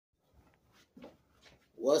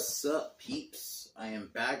What's up, peeps? I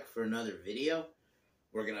am back for another video.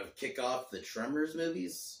 We're gonna kick off the Tremors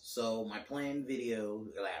movies. So my planned video,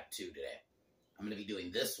 I have two today. I'm gonna be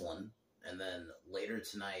doing this one, and then later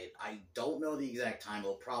tonight, I don't know the exact time,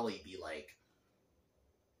 it'll probably be like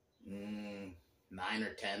 9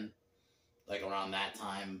 or 10, like around that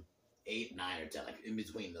time, 8, 9, or 10, like in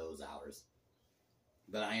between those hours.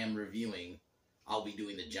 But I am reviewing, I'll be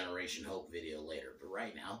doing the Generation Hope video later, but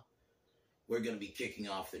right now, we're going to be kicking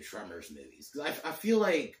off the Tremors movies. Because I feel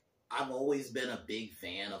like I've always been a big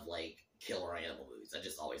fan of, like, killer animal movies. I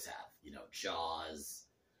just always have. You know, Jaws,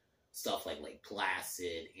 stuff like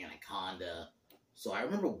Placid, Anaconda. So I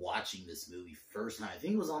remember watching this movie first time. I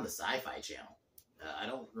think it was on the Sci-Fi Channel. I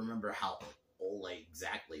don't remember how old I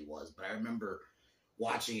exactly was, but I remember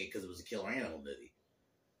watching it because it was a killer animal movie.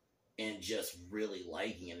 And just really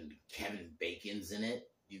liking it. And Kevin Bacon's in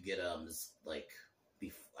it. You get, this, like...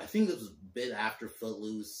 I think it was a bit after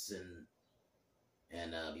Footloose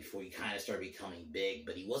and before he kind of started becoming big,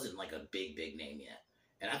 but he wasn't like a big name yet.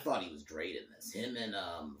 And I thought he was great in this. Him and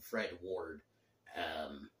Fred Ward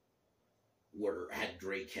had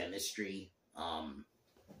great chemistry.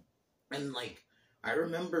 And like I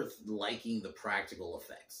remember liking the practical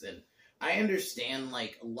effects. And I understand,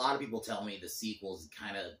 like, a lot of people tell me the sequels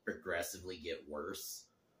kind of progressively get worse,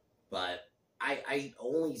 but I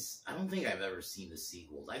don't think I've ever seen the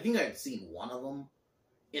sequels. I think I've seen one of them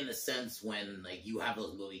in the sense when, like, you have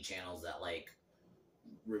those movie channels that, like,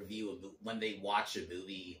 review when they watch a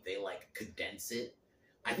movie, they, like, condense it.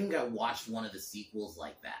 I think I watched one of the sequels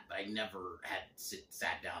like that, but I never had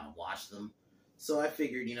sat down and watched them. So I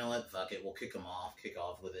figured, you know what, fuck it, we'll kick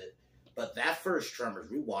off with it. But that first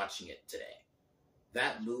Tremors, rewatching it today,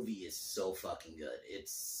 that movie is so fucking good.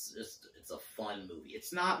 It's a fun movie.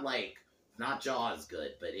 It's not like... Not Jaws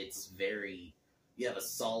good, but it's very... You have a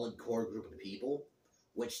solid core group of people,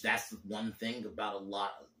 which that's the one thing about a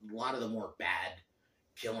lot of the more bad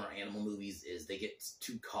killer animal movies is they get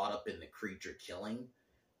too caught up in the creature killing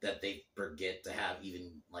that they forget to have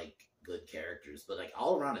even, like, good characters. But, like,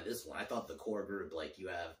 all around in this one, I thought the core group, like, you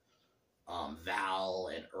have Val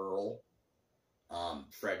and Earl,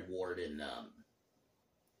 Fred Ward and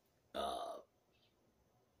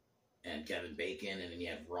Kevin Bacon, and then you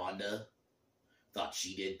have Rhonda. Thought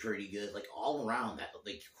she did pretty good, like all around that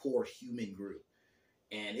like core human group.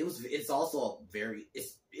 And it's also it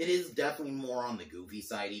is definitely more on the goofy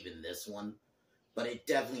side, even this one, but it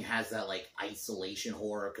definitely has that like isolation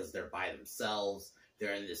horror because they're by themselves.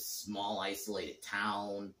 They're in this small isolated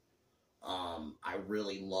town. I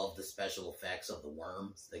really love the special effects of the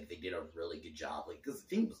worms. Like they did a really good job, like because the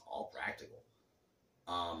thing was all practical.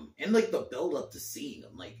 And like the build up to seeing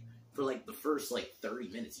them, like. For, like, the first, like,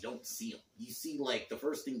 30 minutes, you don't see them. You see, like, the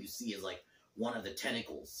first thing you see is, like, one of the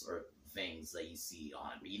tentacles or things that you see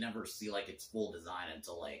on it. But you never see, like, its full design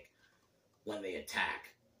until, like, when they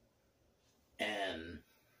attack. And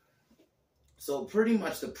so pretty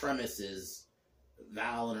much the premise is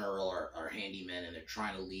Val and Earl are handymen, and they're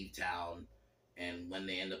trying to leave town. And when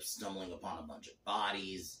they end up stumbling upon a bunch of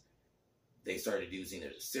bodies, they start deducing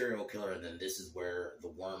there's a serial killer, and then this is where the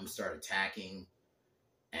worms start attacking.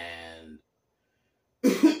 And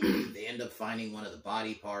they end up finding one of the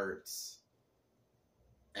body parts.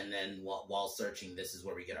 And then while searching, this is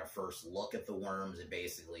where we get our first look at the worms. And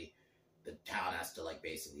basically, the town has to, like,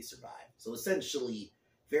 basically survive. So essentially,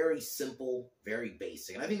 very simple, very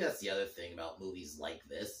basic. And I think that's the other thing about movies like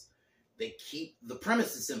this. The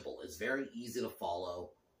premise is simple. It's very easy to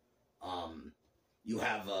follow. You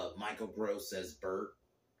have Michael Gross as Bert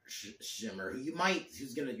Shimmer, who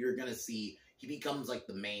you're gonna see. He becomes, like,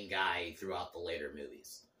 the main guy throughout the later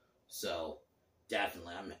movies. So,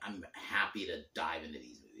 definitely, I'm happy to dive into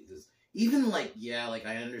these movies. 'Cause even, like, yeah, like,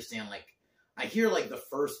 I understand, like, I hear, like, the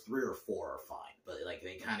first 3 or 4 are fine. But, like,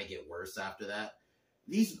 they kind of get worse after that.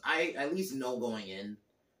 These, I at least know going in,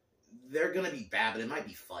 they're gonna be bad, but it might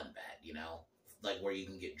be fun bad, you know? Like, where you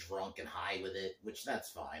can get drunk and high with it, which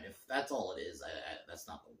that's fine. If that's all it is, that's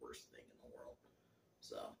not the worst thing in the world.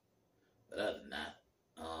 So, but other than that,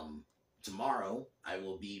 tomorrow, I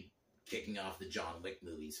will be kicking off the John Wick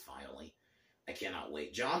movies, finally. I cannot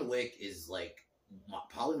wait. John Wick is, like,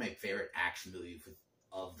 probably my favorite action movie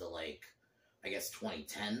of the, like, I guess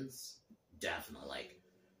 2010s. Definitely, like,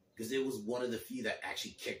 because it was one of the few that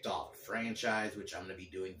actually kicked off a franchise, which I'm going to be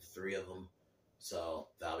doing 3 of them.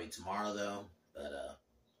 So, that'll be tomorrow, though. But,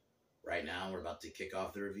 right now, we're about to kick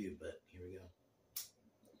off the review, but here we go.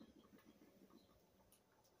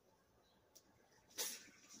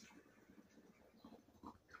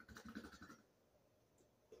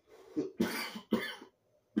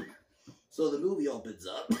 So the movie opens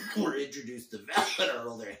up. We're introduced to Val and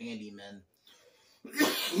Earl. handymen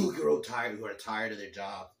who are tired of their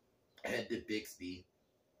job, head to Bixby,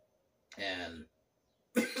 and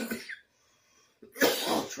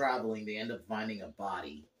traveling, they end up finding a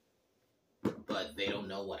body, but they don't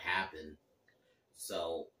know what happened.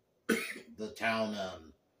 So the town,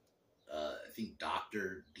 I think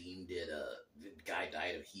Doctor deemed it, the guy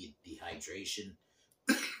died of dehydration.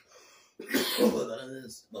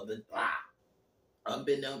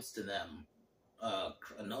 Unbeknownst to them,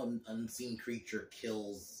 an unseen creature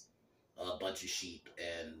kills a bunch of sheep,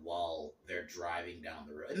 and while they're driving down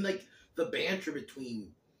the road, and like the banter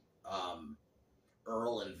between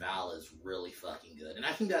Earl and Val is really fucking good, and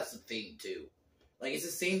I think that's the thing too. Like, it's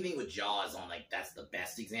the same thing with Jaws. On like, that's the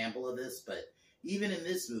best example of this, but even in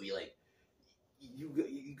this movie, like,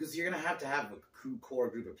 because you're gonna have to have a core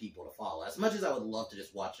group of people to follow. As much as I would love to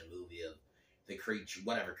just watch a movie of the creature,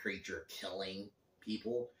 whatever creature, killing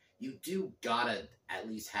people, you do gotta at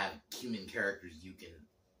least have human characters you can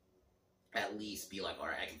at least be like, all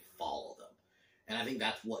right, I can follow them. And I think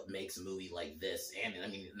that's what makes a movie like this, and I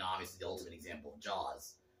mean, obviously the ultimate example of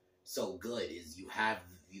Jaws, so good, is you have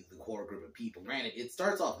the core group of people. Granted, it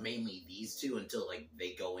starts off mainly these two until like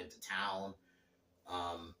they go into town.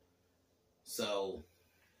 So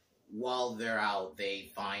while they're out, they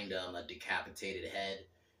find a decapitated head.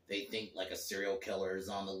 They think like a serial killer is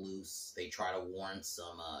on the loose. They try to warn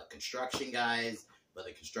some construction guys, but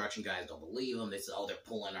the construction guys don't believe them. They say, oh, they're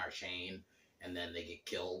pulling our chain. And then they get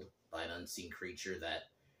killed by an unseen creature that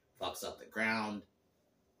fucks up the ground.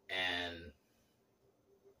 And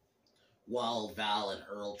while Val and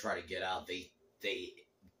Earl try to get out, they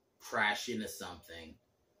crash into something.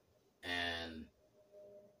 And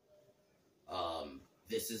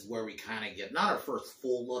this is where we kind of get, not our first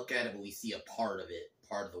full look at it, but we see a part of it,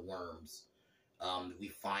 part of the worms. We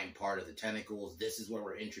find part of the tentacles. This is where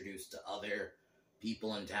we're introduced to other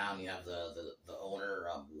people in town. You have the owner,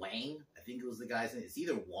 Wang, I think it was the guy's name. It's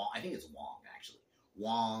either Wong, I think it's Wong, actually.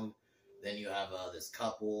 Wong. Then you have this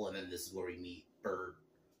couple, and then this is where we meet Bert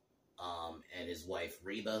and his wife,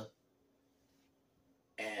 Reba.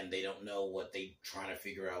 And they don't know what they trying to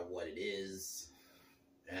figure out what it is.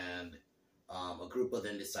 And a group of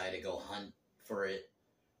them decide to go hunt for it.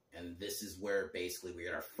 And this is where basically we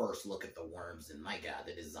get our first look at the worms. And my God,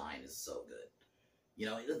 the design is so good. You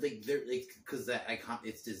know, because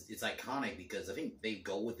it's iconic, because I think they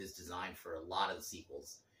go with this design for a lot of the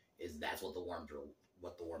sequels. Is that's what the worms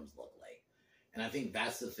look like. And I think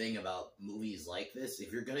that's the thing about movies like this.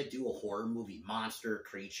 If you're gonna do a horror movie, monster,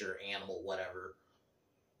 creature, animal, whatever,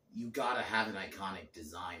 you gotta have an iconic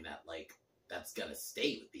design that's gonna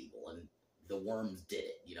stay with people. And the worms did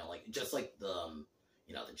it. You know, like just like the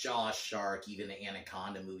the Jaws shark, even the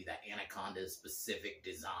Anaconda movie. That Anaconda specific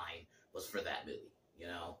design was for that movie. You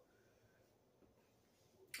know,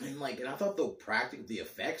 and I thought the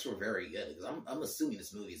effects were very good, because I'm assuming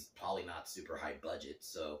this movie is probably not super high budget,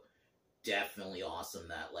 so definitely awesome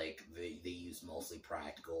that they use mostly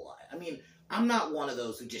practical. I mean, I'm not one of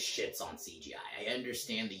those who just shits on CGI. I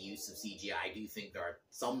understand the use of CGI. I do think there are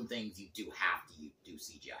some things you do have to do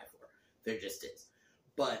CGI for. There just is,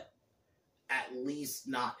 but at least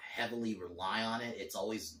not heavily rely on it. It's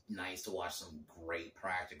always nice to watch some great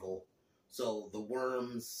practical. So the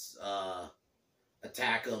worms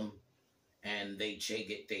attack them, and they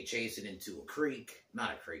chase it into a creek,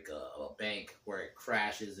 not a creek, a bank, where it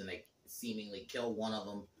crashes, and they seemingly kill one of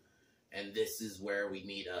them. And this is where we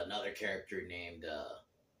meet another character named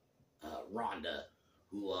Rhonda,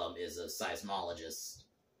 who is a seismologist,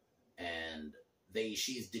 and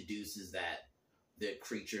she deduces that the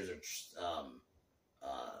creatures are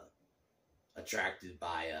attracted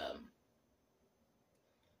by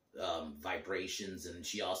vibrations, and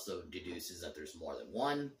she also deduces that there's more than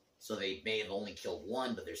one. So they may have only killed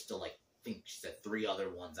one, but there's still, I think she said 3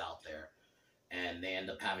 other ones out there. And they end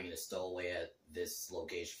up having to stow away at this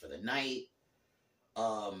location for the night.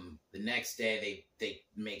 The next day, they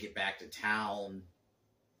make it back to town.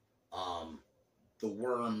 The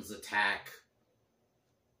worms attack,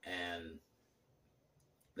 and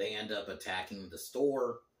they end up attacking the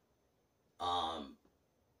store. And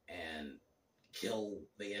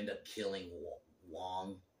they end up killing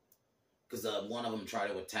Wong, because one of them tried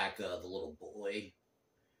to attack the little boy.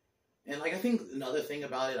 And I think another thing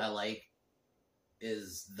about it I like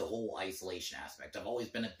is the whole isolation aspect. I've always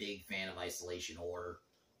been a big fan of isolation horror.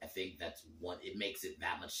 I think that's it makes it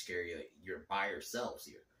that much scarier. You're by yourselves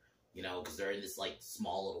here, because they're in this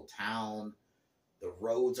small little town. The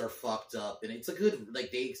roads are fucked up, and it's a good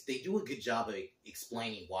they do a good job of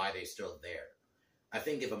explaining why they're still there. I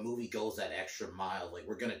think if a movie goes that extra mile,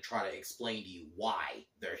 we're going to try to explain to you why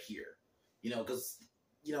they're here. Because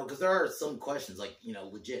you know, because there are some questions, like, you know,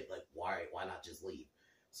 legit, like, why not just leave?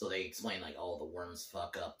 So they explain, like, oh, the worms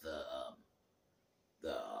fuck up the,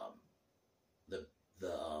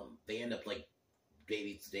 they end up, like,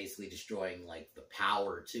 basically destroying, like, the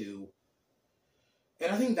power, too.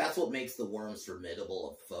 And I think that's what makes the worms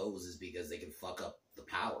formidable of foes, is because they can fuck up the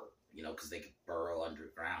power, you know, because they can burrow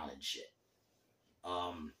underground and shit.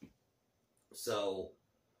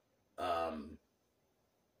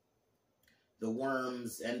 The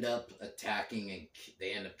worms end up attacking, and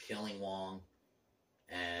they end up killing Wong.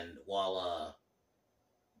 And while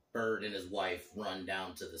Bird and his wife run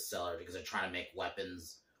down to the cellar because they're trying to make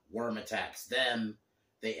weapons, Worm attacks them.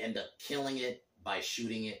 They end up killing it by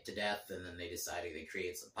shooting it to death, and then they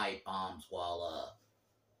create some pipe bombs while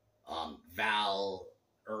Val,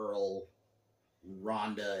 Earl,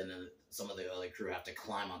 Rhonda, and then some of the other crew have to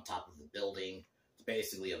climb on top of the building to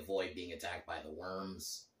basically avoid being attacked by the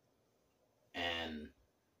worms. And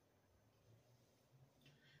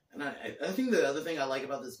I think the other thing I like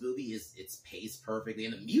about this movie is it's paced perfectly,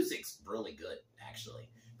 and the music's really good, actually.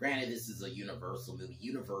 Granted, this is a Universal movie.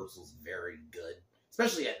 Universal's very good,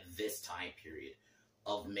 especially at this time period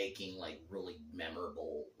of making, like, really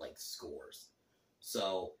memorable, like, scores.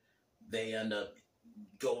 So they end up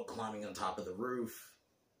climbing on top of the roof.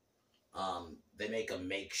 They make a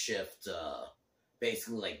makeshift,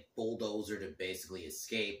 basically, like, bulldozer to basically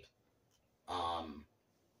escape.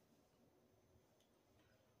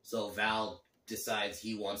 So Val decides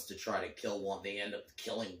he wants to try to kill one. They end up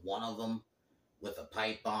killing one of them with a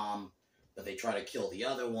pipe bomb, but they try to kill the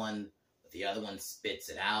other one, but the other one spits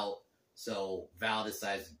it out. So Val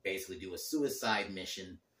decides to basically do a suicide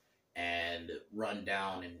mission and run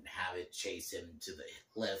down and have it chase him to the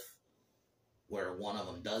cliff, where one of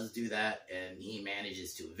them does do that, and he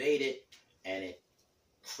manages to evade it, and it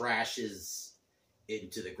crashes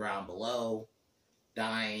into the ground below,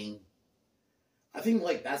 dying. I think,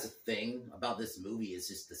 like, that's a thing about this movie, is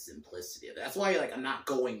just the simplicity of it. That's why, like, I'm not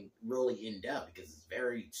going really in-depth, because it's a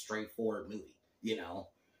very straightforward movie, you know?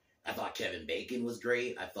 I thought Kevin Bacon was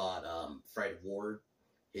great. I thought Fred Ward,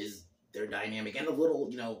 their dynamic, and a little,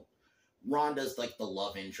 you know, Rhonda's, like, the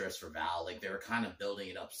love interest for Val. Like, they were kind of building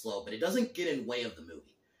it up slow, but it doesn't get in the way of the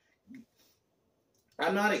movie.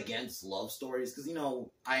 I'm not against love stories, because, you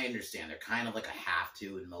know, I understand. They're kind of like a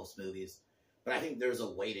have-to in most movies. But I think there's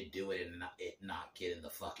a way to do it and not get in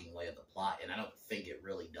the fucking way of the plot. And I don't think it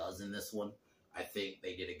really does in this one. I think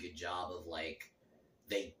they did a good job of, like,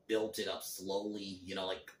 they built it up slowly. You know,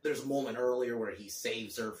 like, there's a moment earlier where he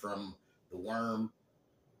saves her from the worm.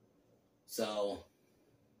 So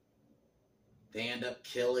they end up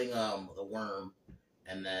killing the worm,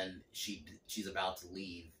 and then she's about to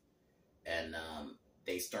leave. And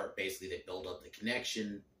they build up the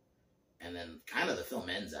connection. And then kind of the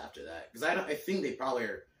film ends after that. Because I think they probably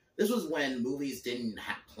are... This was when movies didn't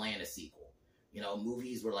plan a sequel. You know,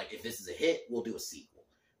 movies were like, if this is a hit, we'll do a sequel.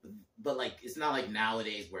 But like, it's not like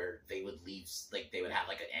nowadays where they would leave... Like, they would have,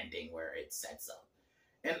 like, an ending where it sets up.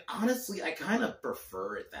 And honestly, I kind of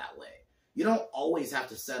prefer it that way. You don't always have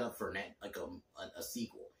to set up for a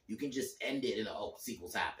sequel. You can just end it in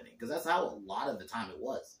sequel's happening. Because that's how a lot of the time it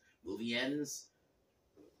was. Movie ends...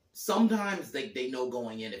 Sometimes they know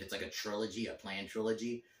going in if it's like a trilogy, a planned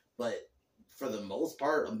trilogy, but for the most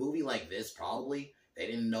part, a movie like this, probably, they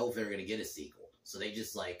didn't know if they were going to get a sequel. So they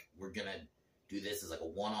just, like, we're going to do this as like a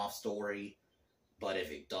one-off story, but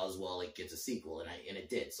if it does well, it gets a sequel, and it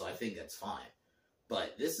did, so I think that's fine.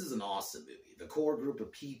 But this is an awesome movie. The core group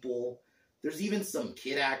of people, there's even some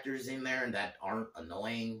kid actors in there that aren't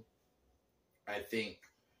annoying. I think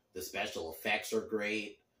the special effects are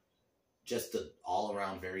great. Just an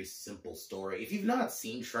all-around very simple story. If you've not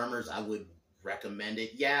seen Tremors, I would recommend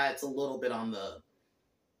it. Yeah, it's a little bit on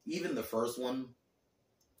even the first one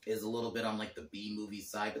is a little bit on, like, the B-movie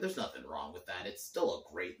side, but there's nothing wrong with that. It's still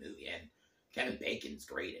a great movie, and Kevin Bacon's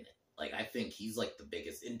great in it. Like, I think he's, like, the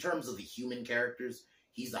biggest. In terms of the human characters,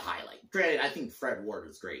 he's the highlight. Granted, I think Fred Ward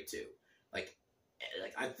was great, too. Like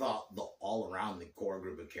I thought all-around the core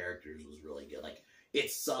group of characters was really good. Like,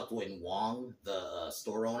 it sucked when Wong, the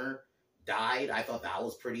store owner, died. I thought that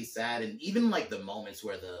was pretty sad. And even, like, the moments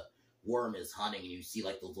where the worm is hunting and you see,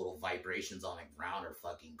 like, those little vibrations on the ground are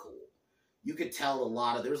fucking cool. You could tell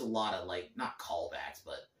there's a lot of, like, not callbacks,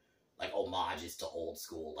 but, like, homages to old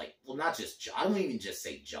school, like, well, not just I don't even just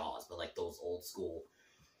say Jaws, but, like, those old school,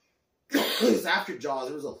 because after Jaws,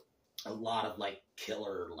 there was a lot of, like,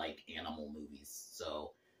 killer, like, animal movies,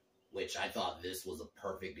 so, which I thought this was a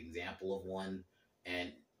perfect example of one,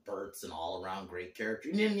 and Bert's an all-around great character.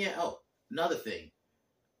 And then, another thing,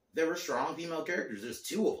 there were strong female characters. There's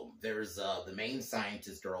two of them. There's the main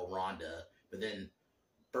scientist girl, Rhonda, but then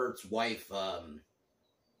Bert's wife,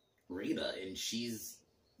 Rita, and she's,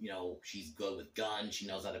 she's good with guns. She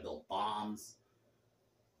knows how to build bombs.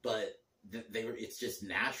 But it's just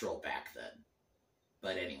natural back then.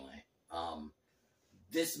 But anyway,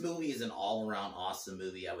 this movie is an all-around awesome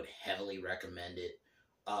movie. I would heavily recommend it.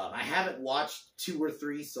 I haven't watched 2 or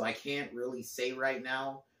 3, so I can't really say right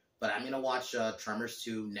now. But I'm going to watch Tremors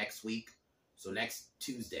 2 next week. So next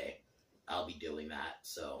Tuesday, I'll be doing that.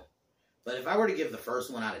 So, but if I were to give the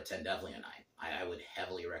first one out of 10, definitely a 9. I would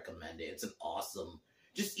heavily recommend it. It's an awesome,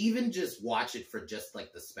 just watch it for just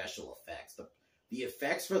like the special effects. The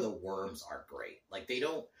effects for the worms are great. Like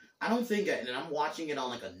I don't think, and I'm watching it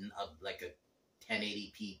on like a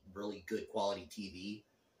 1080p really good quality TV.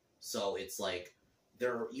 So it's like,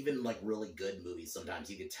 they're even like really good movies. Sometimes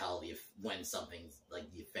you could tell when something's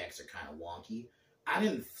like the effects are kind of wonky. I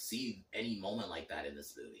didn't see any moment like that in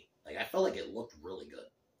this movie. Like I felt like it looked really good,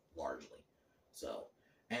 largely. So,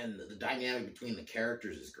 and the dynamic between the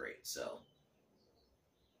characters is great. So,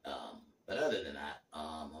 but other than that,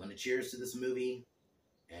 I'm gonna cheers to this movie,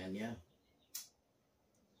 and yeah.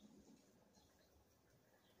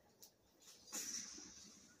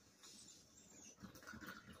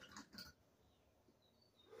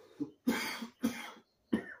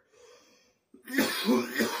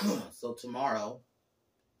 So tomorrow,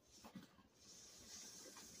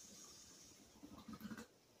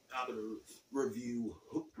 I'm going to review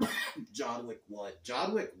John Wick 1.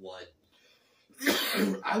 John Wick 1.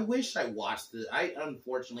 I wish I watched it. I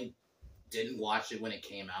unfortunately didn't watch it when it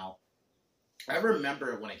came out. I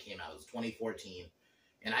remember it when it came out. It was 2014.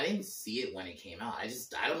 And I didn't see it when it came out.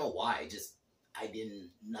 I don't know why.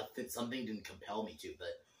 Something didn't compel me to.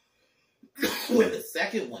 But when the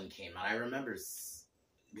second one came out, I remember,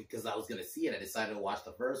 because I was going to see it, I decided to watch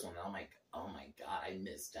the first one. And I'm like, oh my God, I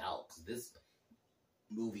missed out. Because this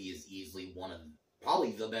movie is easily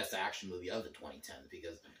probably the best action movie of the 2010s.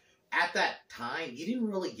 Because at that time, you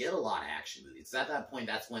didn't really get a lot of action movies. At that point,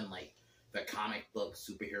 that's when like the comic book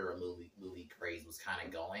superhero movie craze was kind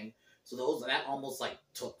of going. So that almost like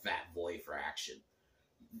took that void for action.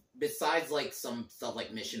 Besides like some stuff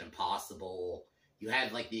like Mission Impossible, you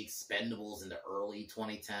had like the Expendables in the early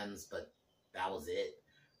 2010s, but that was it.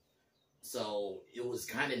 So it was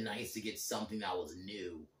kind of nice to get something that was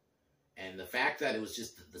new. And the fact that it was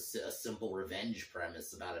just a simple revenge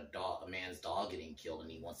premise about a man's dog getting killed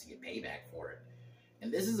and he wants to get payback for it.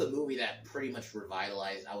 And this is a movie that pretty much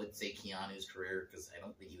revitalized, I would say, Keanu's career, because I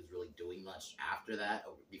don't think he was really doing much after that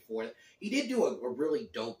or before that. He did do a really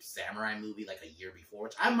dope samurai movie like a year before,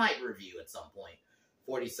 which I might review at some point,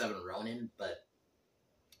 47 Ronin, but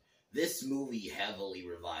this movie heavily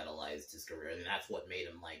revitalized his career, and that's what made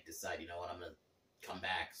him like decide, you know what, I'm going to come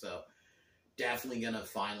back. So definitely going to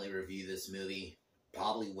finally review this movie.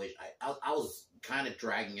 Probably wish, I was kind of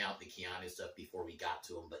dragging out the Keanu stuff before we got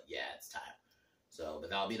to him, but yeah, it's time. So, but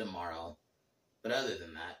that'll be tomorrow. But other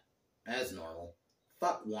than that, as normal,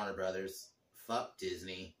 fuck Warner Brothers, fuck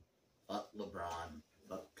Disney, fuck LeBron,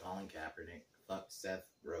 fuck Colin Kaepernick, fuck Seth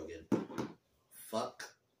Rogen, fuck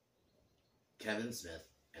Kevin Smith,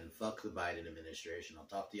 and fuck the Biden administration. I'll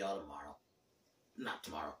talk to y'all tomorrow. Not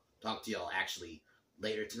tomorrow. Talk to y'all actually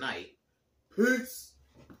later tonight. Peace!